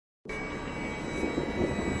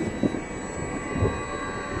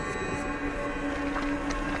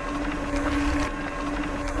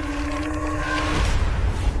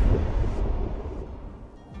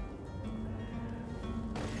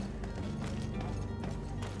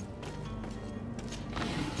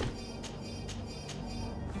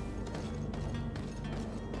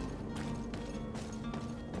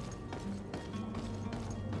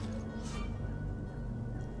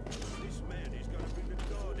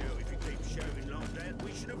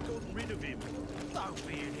Don't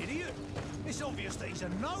be an idiot. It's obvious that he's a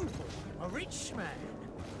noble, a rich man.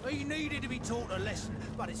 He needed to be taught a lesson,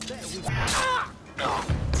 but it's better with...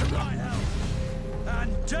 To my health!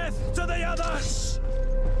 And death to the others!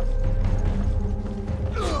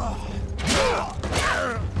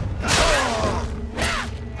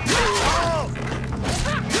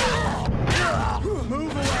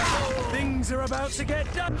 Move away! Things are about to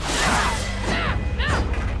get done!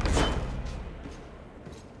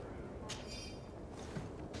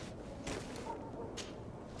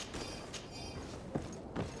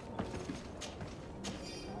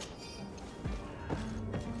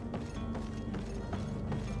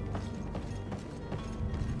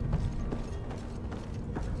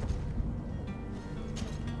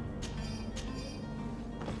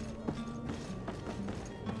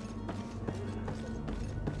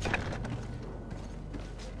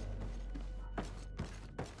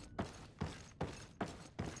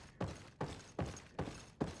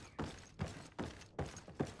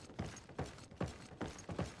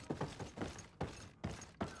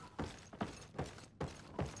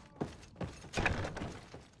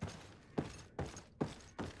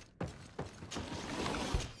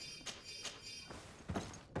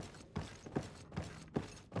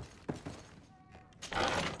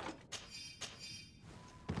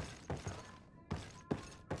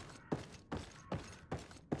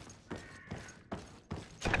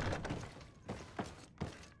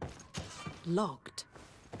 Locked.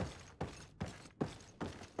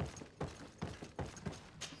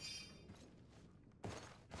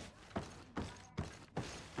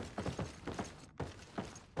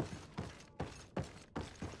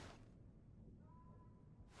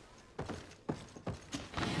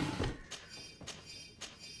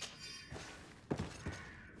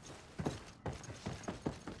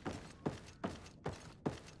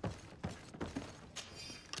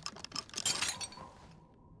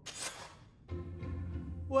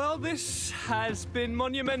 Well, this has been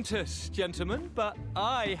monumentous, gentlemen, but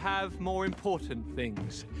I have more important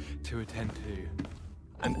things to attend to.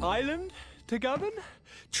 An island to govern,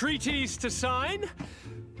 treaties to sign,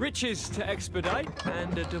 riches to expedite,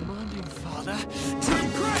 and a demanding father to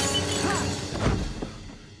impress!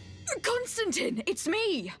 Constantine, it's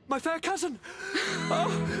me! My fair cousin!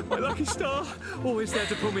 Oh, my lucky star! Always there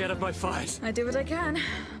to pull me out of my fight. I do what I can.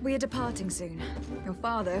 We are departing soon. Your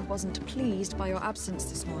father wasn't pleased by your absence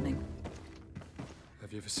this morning.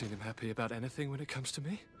 Have you ever seen him happy about anything when it comes to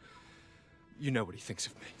me? You know what he thinks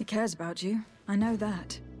of me. He cares about you. I know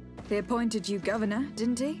that. He appointed you governor,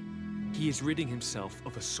 didn't he? He is ridding himself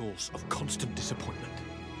of a source of constant disappointment.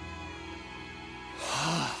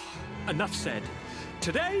 Enough said.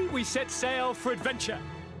 Today we set sail for adventure.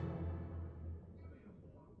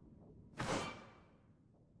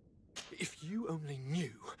 If you only knew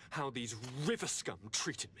how these river scum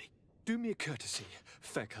treated me. Do me a courtesy,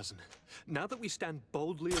 fair cousin. Now that we stand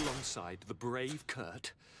boldly alongside the brave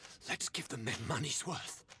Kurt, let's give them their money's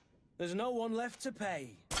worth. There's no one left to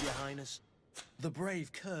pay, Your Highness. The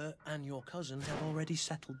brave Kurt and your cousin have already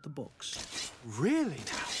settled the books. Really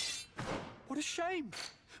now? What a shame.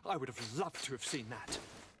 I would have loved to have seen that.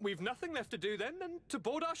 We've nothing left to do then than to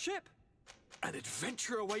board our ship. An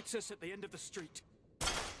adventure awaits us at the end of the street.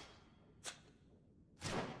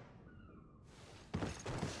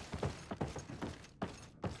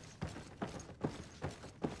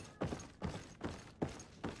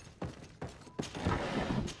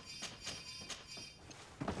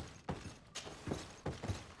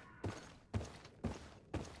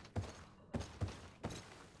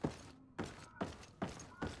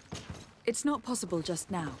 It's not possible just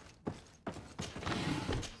now.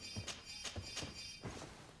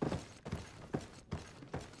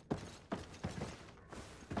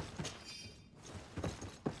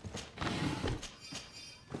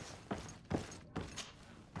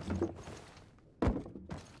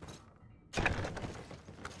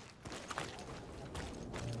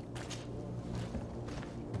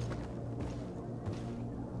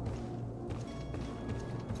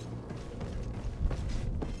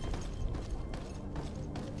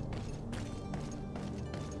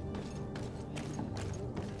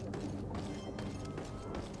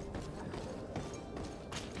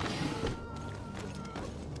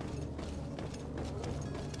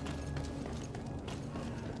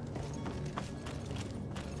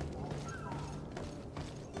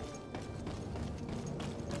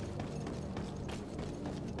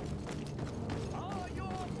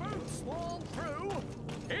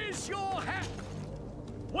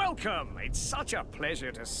 Welcome! It's such a pleasure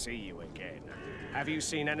to see you again. Have you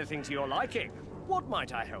seen anything to your liking? What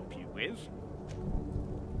might I help you with?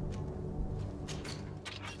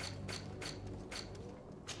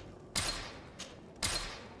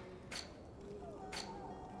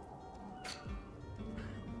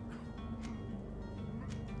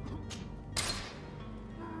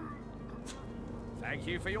 Thank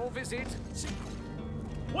you for your visit.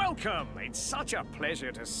 Welcome! It's such a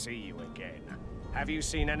pleasure to see you again. Have you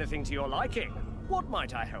seen anything to your liking? What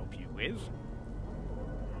might I help you with?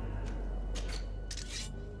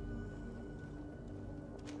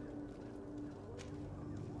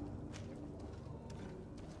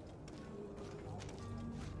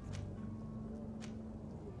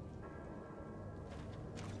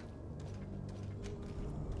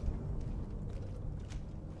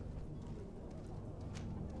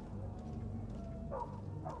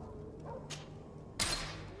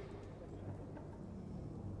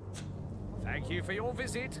 Thank you for your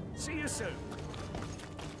visit. See you soon.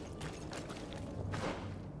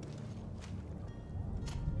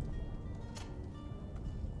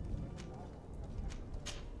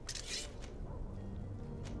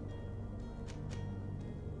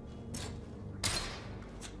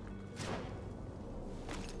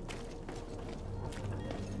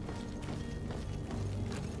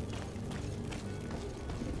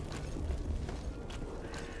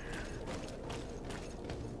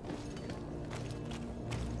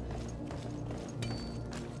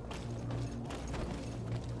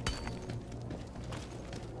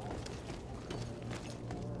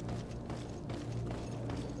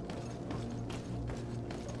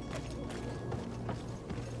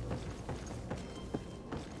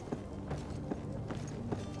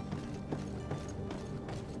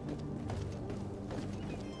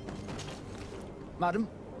 Madam?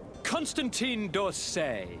 Constantine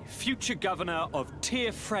d'Orsay, future governor of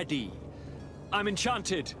Tir-Fredi. I'm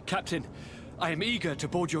enchanted, Captain. I am eager to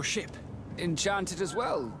board your ship. Enchanted as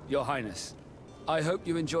well, Your Highness. I hope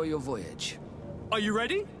you enjoy your voyage. Are you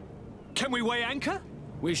ready? Can we weigh anchor?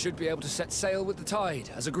 We should be able to set sail with the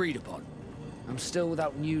tide, as agreed upon. I'm still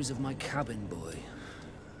without news of my cabin boy,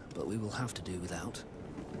 but we will have to do without.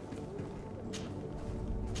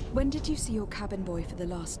 When did you see your cabin boy for the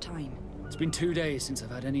last time? It's been 2 days since I've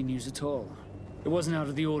had any news at all. It wasn't out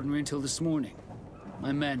of the ordinary until this morning.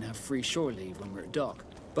 My men have free shore leave when we're at dock.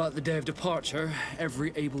 But the day of departure,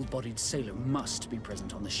 every able-bodied sailor must be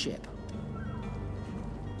present on the ship.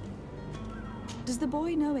 Does the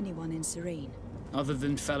boy know anyone in Serene? Other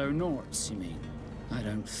than fellow Norts, you mean? I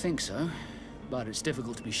don't think so, but it's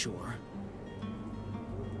difficult to be sure.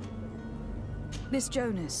 Miss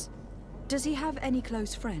Jonas, does he have any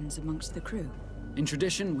close friends amongst the crew? In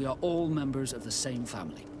tradition, we are all members of the same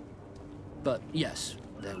family. But yes,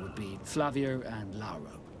 there would be Flavio and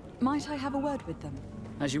Lauro. Might I have a word with them?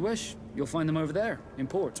 As you wish. You'll find them over there, in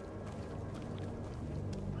port.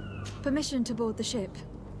 Permission to board the ship.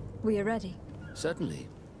 We are ready. Certainly.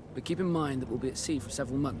 But keep in mind that we'll be at sea for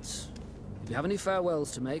several months. If you have any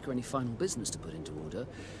farewells to make or any final business to put into order,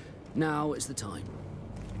 now is the time.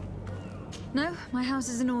 No, my house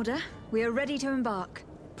is in order. We are ready to embark.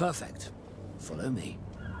 Perfect. Follow me.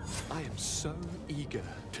 I am so eager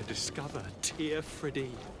to discover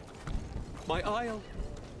Tir-Fredi. My isle,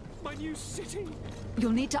 my new city.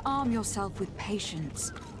 You'll need to arm yourself with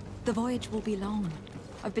patience. The voyage will be long.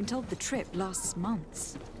 I've been told the trip lasts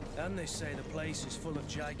months. And they say the place is full of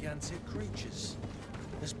gigantic creatures,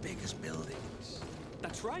 as big as buildings.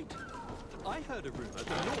 That's right. I heard a rumor the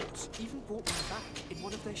Norts even brought one back in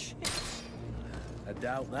one of their ships. I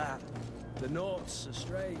doubt that. The Norts are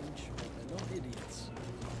strange, but they're not idiots.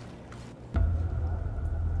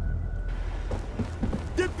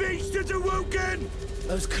 The beast is awoken!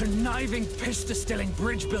 Those conniving, pista-stilling,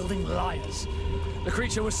 bridge-building liars. The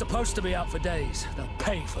creature was supposed to be out for days. They'll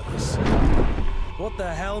pay for this. What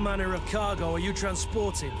the hell manner of cargo are you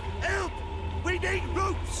transporting? Help! We need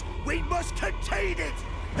ropes! We must contain it!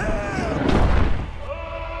 Help!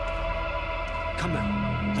 Come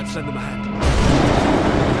now, let's lend them a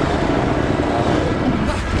hand.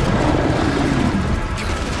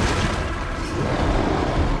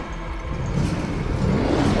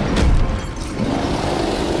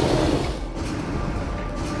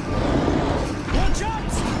 Watch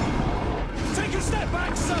out! Take a step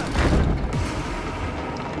back, sir!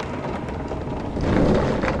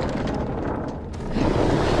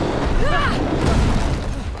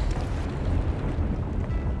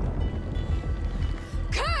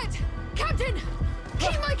 Kurt! Captain! Keep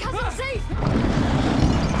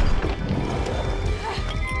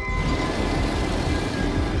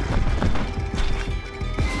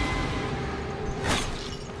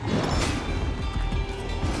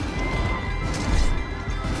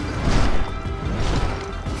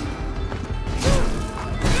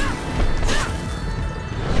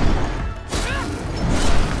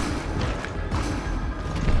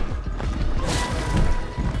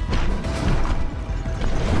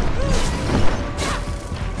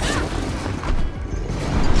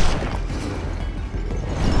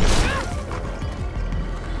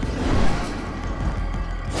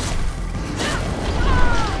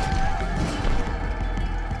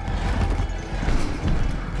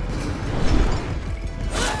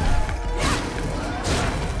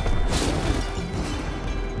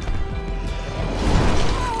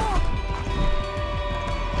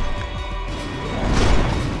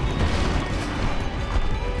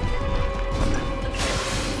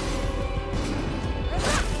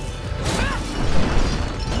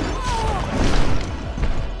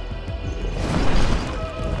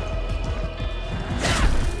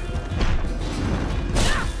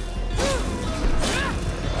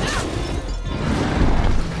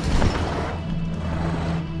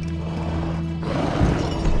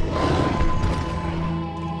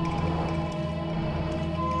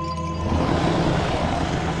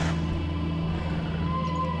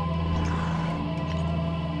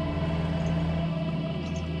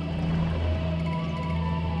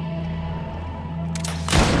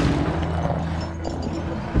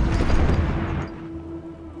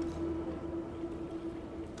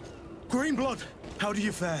blood. How do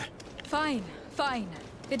you fare? Fine, fine.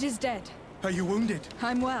 It is dead. Are you wounded?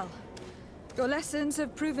 I'm well. Your lessons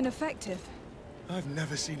have proven effective. I've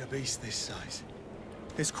never seen a beast this size.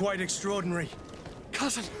 It's quite extraordinary.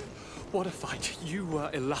 Cousin, what a fight. You were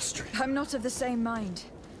illustrious. I'm not of the same mind.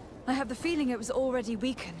 I have the feeling it was already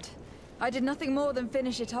weakened. I did nothing more than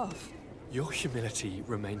finish it off. Your humility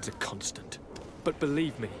remains a constant. But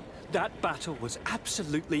believe me, that battle was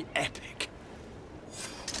absolutely epic.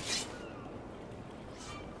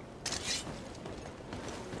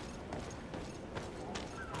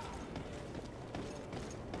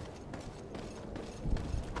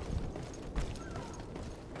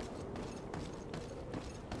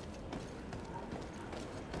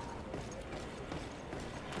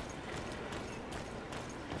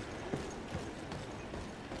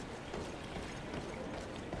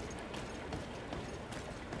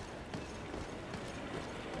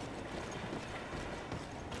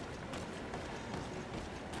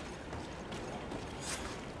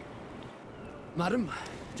 Madam,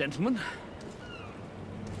 gentlemen.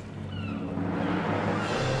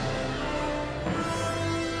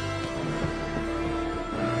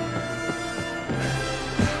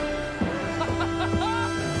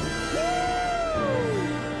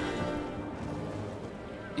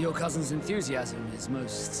 Your cousin's enthusiasm is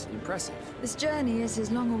most impressive. This journey is his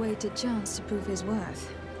long-awaited chance to prove his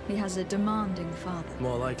worth. He has a demanding father.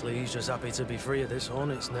 More likely he's just happy to be free of this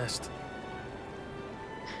hornet's nest.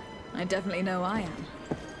 I definitely know I am.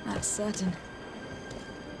 That's certain.